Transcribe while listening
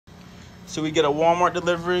So we get a Walmart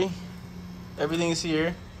delivery. Everything is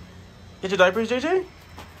here. Get your diapers, JJ? Okay.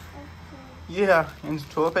 Yeah, and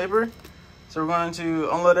toilet paper. So we're going to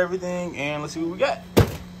unload everything and let's see what we got.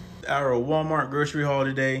 Our Walmart grocery haul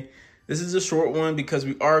today. This is a short one because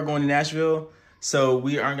we are going to Nashville. So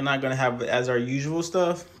we are not going to have it as our usual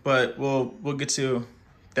stuff, but we'll get to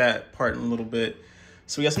that part in a little bit.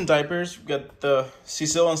 So we got some diapers. We got the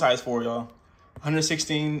Cecil in size 4, y'all.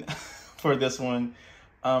 $116 for this one.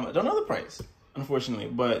 I don't know the price, unfortunately,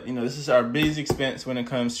 but you know, this is our biggest expense when it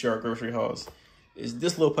comes to our grocery hauls, is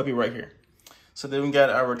this little puppy right here. So then we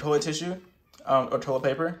got our toilet tissue, or toilet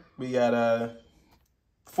paper. We got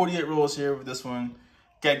 48 rolls here with this one.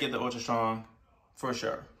 Gotta get the Ultra Strong for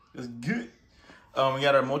sure. It's good. We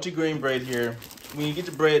got our multi-grain bread here. When you get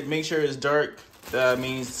the bread, make sure it's dark. That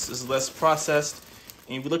means it's less processed.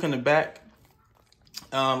 And if you look on the back,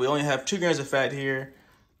 we only have 2 grams of fat here,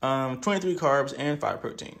 23 carbs, and 5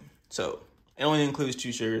 protein. So it only includes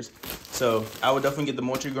 2 sugars. So I would definitely get the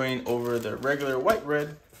multi-grain over the regular white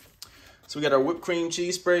bread. So we got our whipped cream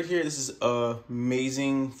cheese spread here. This is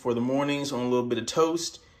amazing for the mornings on a little bit of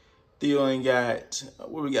toast. You only got,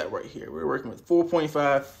 what we got right here? We're working with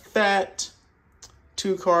 4.5 fat,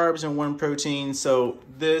 2 carbs, and 1 protein. So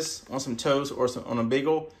this on some toast or on a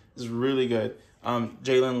bagel is really good.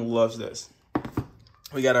 Jalen loves this.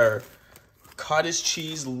 We got our cottage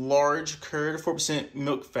cheese large curd, 4%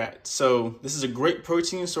 milk fat. So this is a great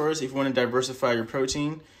protein source if you want to diversify your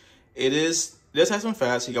protein. It does have some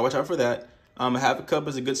fat, so you gotta watch out for that. Half a cup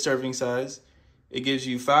is a good serving size. It gives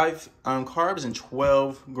you 5 carbs and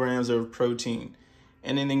 12 grams of protein.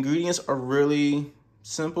 And then the ingredients are really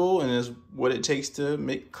simple and is what it takes to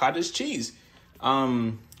make cottage cheese.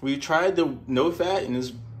 We tried the no fat and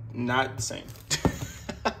it's not the same.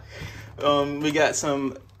 We got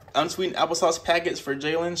some unsweetened applesauce packets for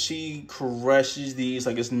Jalen. She crushes these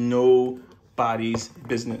like it's nobody's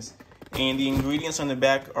business. And the ingredients on the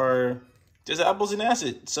back are just apples and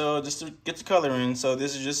acid. So just to get the color in. So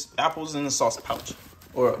this is just apples in a sauce pouch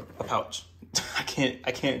or a pouch. I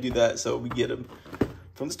can't do that. So we get them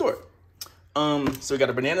from the store. So we got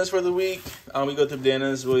our bananas for the week. We go through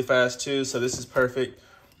bananas really fast too. So this is perfect.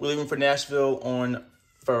 We're leaving for Nashville on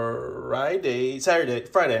Friday. So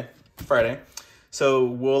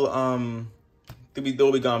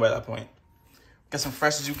they'll be gone by that point. Got some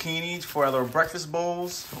fresh zucchini for our little breakfast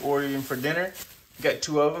bowls or even for dinner. We got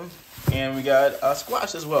 2 of them. And we got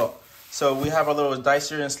squash as well. So we have our little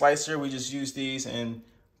dicer and slicer. We just use these and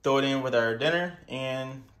throw it in with our dinner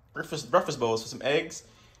and breakfast bowls with some eggs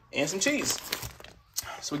and some cheese.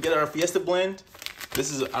 So we get our Fiesta blend.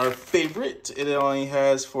 This is our favorite. It only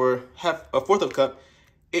has for a fourth of a cup,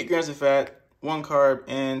 8 grams of fat, 1 carb,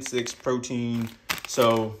 and 6 protein.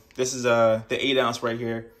 So this is the 8 ounce right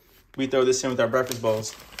here. We throw this in with our breakfast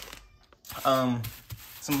bowls. Some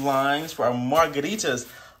limes for our margaritas.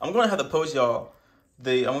 I'm gonna have to post y'all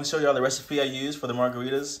I'm gonna show y'all the recipe I use for the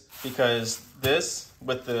margaritas because this,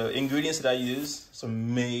 with the ingredients that I use, it's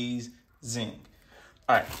amazing.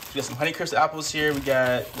 All right, we got some Honeycrisp apples here. We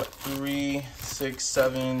got, what, 3, 6,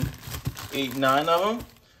 7, 8, 9 of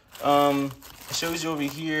them. It shows you over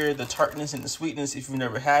here the tartness and the sweetness if you've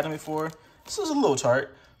never had them before. This is a little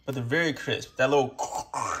tart, but they're very crisp. That little,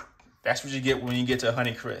 that's what you get when you get to a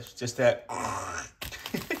Honeycrisp, just that.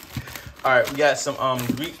 All right, we got some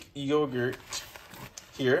Greek yogurt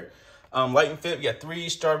here. Light and fit, we got 3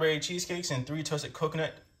 strawberry cheesecakes and 3 toasted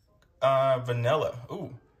coconut vanilla.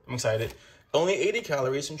 Ooh, I'm excited. Only 80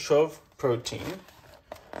 calories and 12 protein.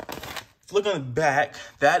 If you look on the back,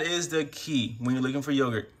 that is the key when you're looking for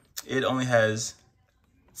yogurt. It only has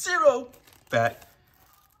 0 fat,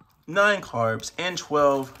 9 carbs, and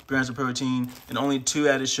 12 grams of protein, and only 2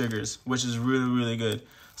 added sugars, which is really, really good.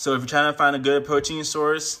 So if you're trying to find a good protein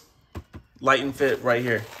source, Light and Fit right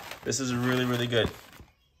here. This is really, really good.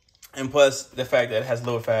 And plus the fact that it has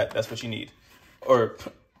low fat, that's what you need. Or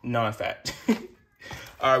non-fat.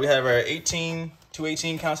 All right, we have our 18 to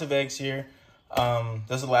 18 counts of eggs here.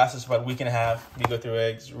 This will last us about a week and a half. We go through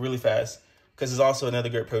eggs really fast because it's also another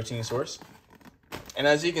great protein source. And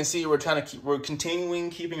as you can see, we're continuing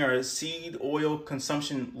keeping our seed oil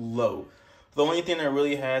consumption low. The only thing that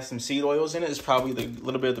really has some seed oils in it is probably the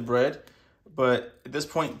little bit of the bread. But at this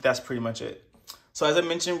point, that's pretty much it. So as I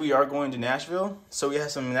mentioned, we are going to Nashville. So we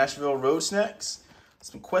have some Nashville road snacks,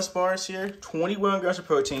 some Quest bars here, 21 grams of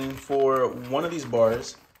protein for one of these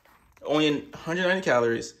bars, only 190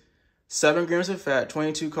 calories, 7 grams of fat,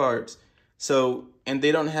 22 carbs. So, and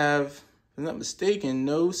they don't have, if I'm not mistaken,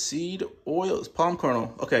 no seed oils, palm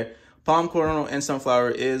kernel. Okay, palm kernel and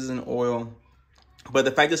sunflower is an oil, but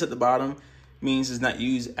the fact that it's at the bottom means it's not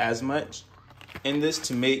used as much. in this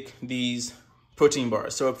to make these protein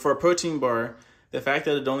bars. So for a protein bar, the fact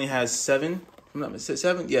that it only has 7 grams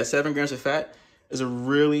of fat is a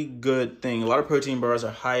really good thing. A lot of protein bars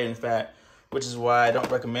are high in fat, which is why I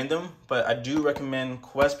don't recommend them, but I do recommend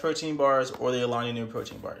Quest protein bars or the Alani Nu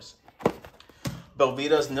protein bars.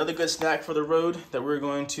 Belvita is another good snack for the road that we're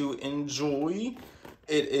going to enjoy.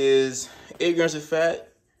 It is 8 grams of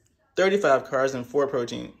fat, 35 carbs, and 4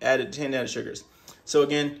 protein, 10 added sugars. So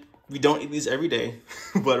again, we don't eat these every day,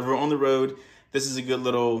 but if we're on the road, this is a good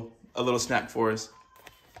little snack for us.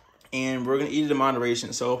 And we're gonna eat it in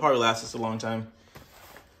moderation, so it'll probably last us a long time.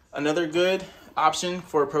 Another good option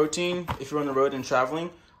for protein, if you're on the road and traveling,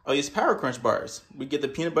 are these Power Crunch bars. We get the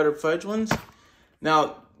peanut butter fudge ones.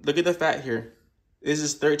 Now, look at the fat here. This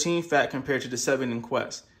is 13 fat compared to the 7 in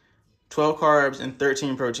Quest. 12 carbs and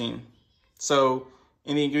 13 protein. So,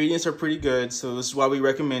 and the ingredients are pretty good, so this is why we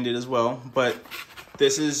recommend it as well. But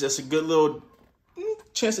this is just a good little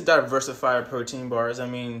chance to diversify our protein bars. I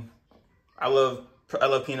mean, I love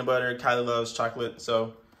peanut butter, Kylie loves chocolate,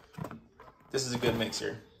 so this is a good mix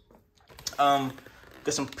here. Got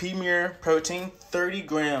some Premier Protein, 30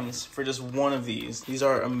 grams for just one of these. These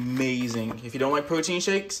are amazing. If you don't like protein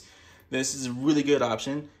shakes, this is a really good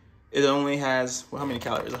option. It only has, well, how many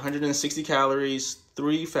calories? 160 calories,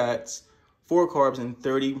 3 fats, 4 carbs, and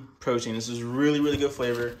 30 protein. This is really, really good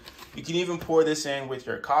flavor. You can even pour this in with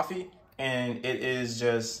your coffee, and it is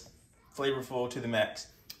just flavorful to the max.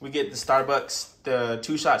 We get the Starbucks, the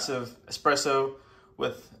 2 shots of espresso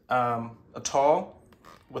with a tall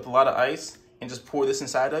with a lot of ice, and just pour this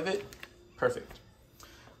inside of it. Perfect.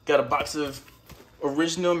 Got a box of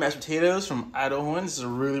original mashed potatoes from Idaho. This is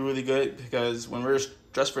really, really good because when we're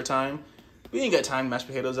stressed for time, we ain't got time to mash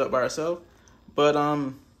potatoes up by ourselves. But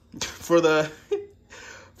for the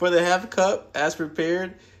half cup as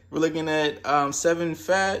prepared, we're looking at 7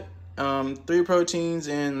 fat, 3 proteins,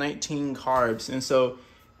 and 19 carbs. And so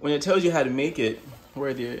when it tells you how to make it,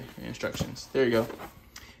 where are the instructions? There you go.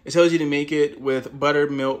 It tells you to make it with butter,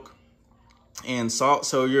 milk, and salt.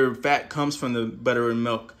 So your fat comes from the butter and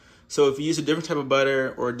milk. So if you use a different type of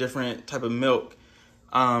butter or a different type of milk,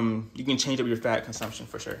 you can change up your fat consumption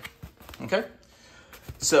for sure. Okay?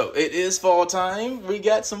 So it is fall time. We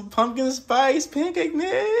got some pumpkin spice pancake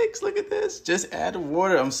mix. Look at this. Just add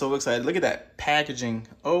water. I'm so excited. Look at that packaging.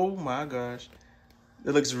 Oh my gosh.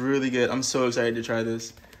 It looks really good. I'm so excited to try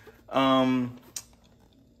this.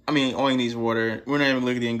 I mean, all you need is water. We're not even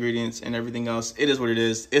looking at the ingredients and everything else. It is what it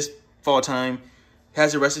is. It's fall time. It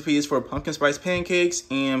has the recipes for pumpkin spice pancakes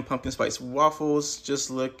and pumpkin spice waffles. Just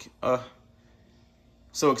look,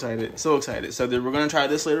 so excited, so excited. So we're gonna try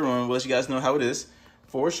this later on. We'll let you guys know how it is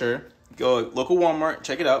for sure. Go local Walmart,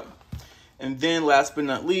 check it out. And then last but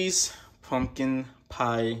not least, pumpkin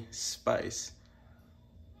pie spice.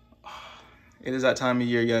 It is that time of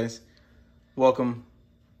year, guys. Welcome.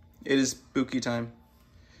 It is spooky time.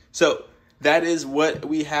 So that is what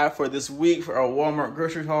we have for this week for our Walmart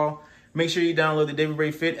grocery haul. Make sure you download the David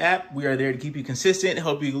Bray Fit app. We are there to keep you consistent,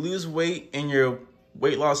 help you lose weight in your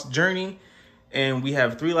weight loss journey. And we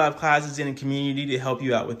have 3 live classes in a community to help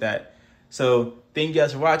you out with that. So thank you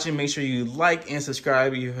guys for watching. Make sure you like and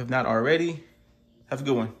subscribe if you have not already. Have a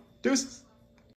good one. Deuces.